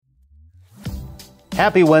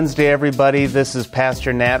Happy Wednesday, everybody. This is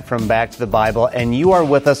Pastor Nat from Back to the Bible, and you are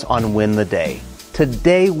with us on Win the Day.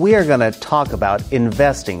 Today, we are going to talk about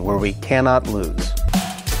investing where we cannot lose.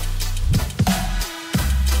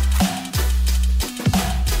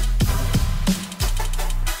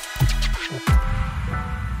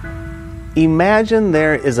 Imagine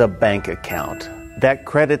there is a bank account that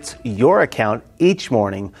credits your account each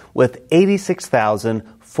morning with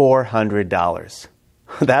 $86,400.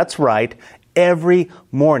 That's right. Every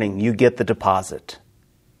morning you get the deposit.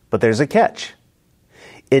 But there's a catch.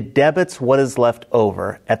 It debits what is left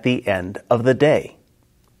over at the end of the day.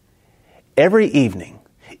 Every evening,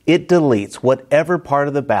 it deletes whatever part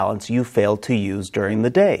of the balance you failed to use during the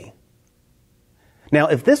day. Now,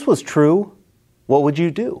 if this was true, what would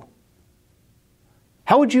you do?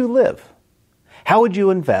 How would you live? How would you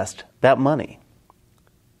invest that money?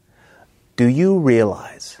 Do you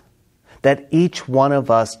realize that each one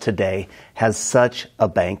of us today has such a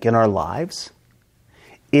bank in our lives?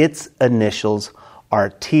 Its initials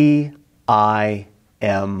are TIME.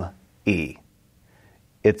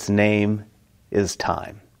 Its name is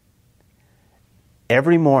time.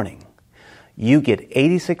 Every morning, you get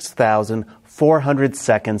 86,400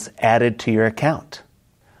 seconds added to your account.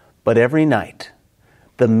 But every night,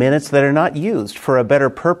 the minutes that are not used for a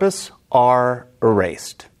better purpose are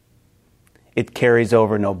erased. It carries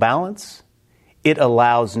over no balance. It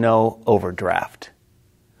allows no overdraft.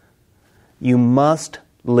 You must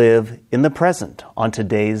live in the present on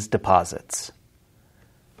today's deposits.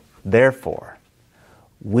 Therefore,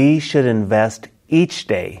 we should invest each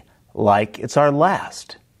day like it's our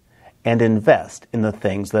last and invest in the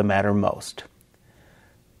things that matter most.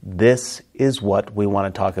 This is what we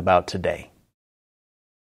want to talk about today.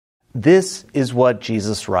 This is what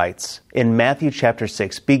Jesus writes in Matthew chapter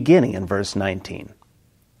 6, beginning in verse 19.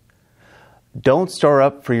 Don't store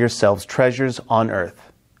up for yourselves treasures on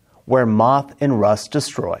earth, where moth and rust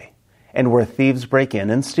destroy, and where thieves break in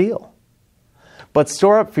and steal. But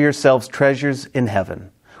store up for yourselves treasures in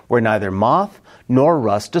heaven, where neither moth nor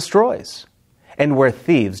rust destroys, and where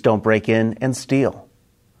thieves don't break in and steal.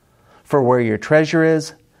 For where your treasure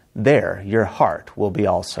is, there your heart will be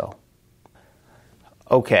also.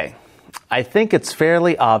 Okay, I think it's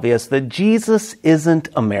fairly obvious that Jesus isn't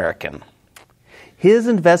American. His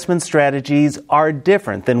investment strategies are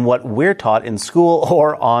different than what we're taught in school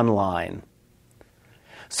or online.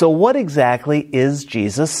 So what exactly is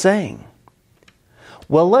Jesus saying?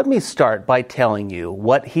 Well, let me start by telling you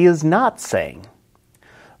what he is not saying.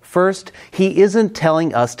 First, he isn't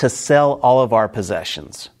telling us to sell all of our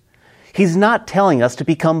possessions. He's not telling us to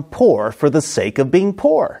become poor for the sake of being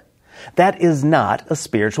poor. That is not a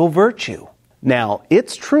spiritual virtue. Now,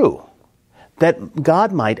 it's true that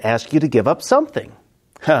God might ask you to give up something.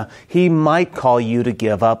 He might call you to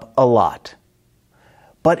give up a lot.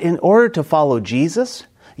 But in order to follow Jesus,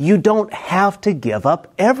 you don't have to give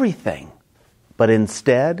up everything. But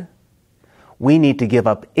instead, we need to give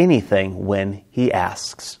up anything when he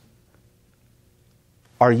asks.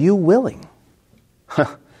 Are you willing?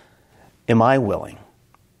 Am I willing?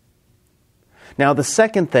 Now, the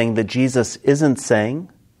second thing that Jesus isn't saying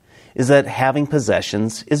is that having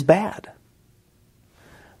possessions is bad.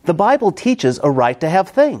 The Bible teaches a right to have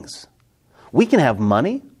things. We can have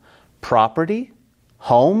money, property,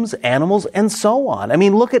 homes, animals, and so on. I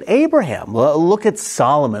mean, look at Abraham, look at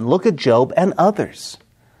Solomon, look at Job, and others.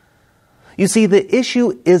 You see, the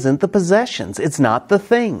issue isn't the possessions. It's not the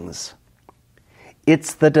things.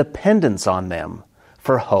 It's the dependence on them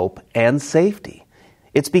for hope and safety.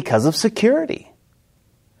 It's because of security.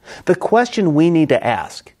 The question we need to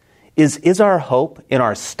ask is our hope in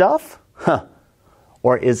our stuff?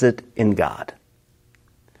 Or is it in God?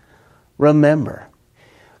 Remember,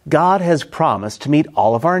 God has promised to meet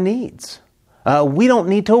all of our needs. We don't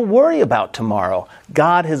need to worry about tomorrow.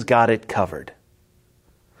 God has got it covered.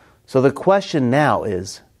 So the question now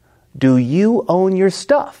is, do you own your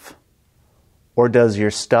stuff? Or does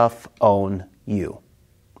your stuff own you?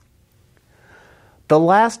 The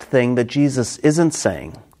last thing that Jesus isn't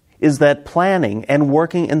saying is that planning and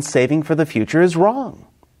working and saving for the future is wrong.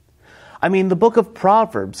 I mean, the book of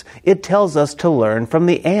Proverbs, it tells us to learn from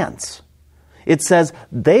the ants. It says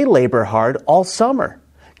they labor hard all summer,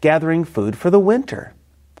 gathering food for the winter.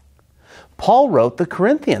 Paul wrote the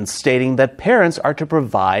Corinthians stating that parents are to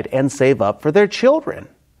provide and save up for their children.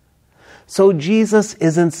 So Jesus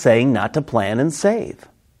isn't saying not to plan and save.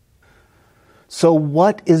 So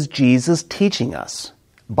what is Jesus teaching us?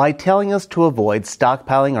 By telling us to avoid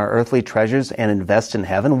stockpiling our earthly treasures and invest in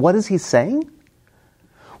heaven, what is he saying?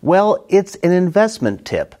 Well, it's an investment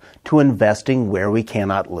tip to investing where we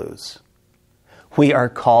cannot lose. We are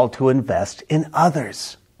called to invest in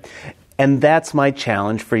others. And that's my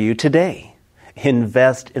challenge for you today.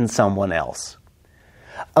 Invest in someone else.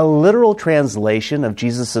 A literal translation of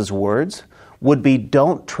Jesus' words would be,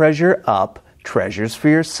 don't treasure up treasures for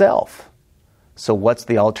yourself. So what's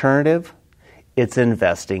the alternative? It's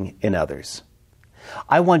investing in others.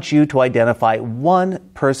 I want you to identify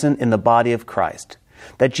one person in the body of Christ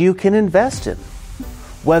that you can invest in,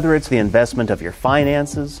 whether it's the investment of your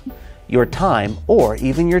finances, your time, or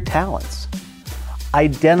even your talents.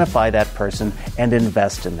 Identify that person and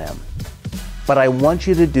invest in them. But I want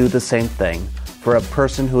you to do the same thing for a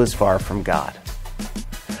person who is far from God.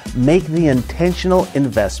 Make the intentional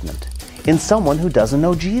investment in someone who doesn't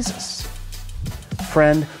know Jesus.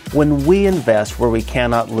 Friend, when we invest where we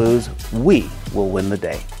cannot lose, we will win the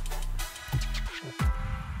day.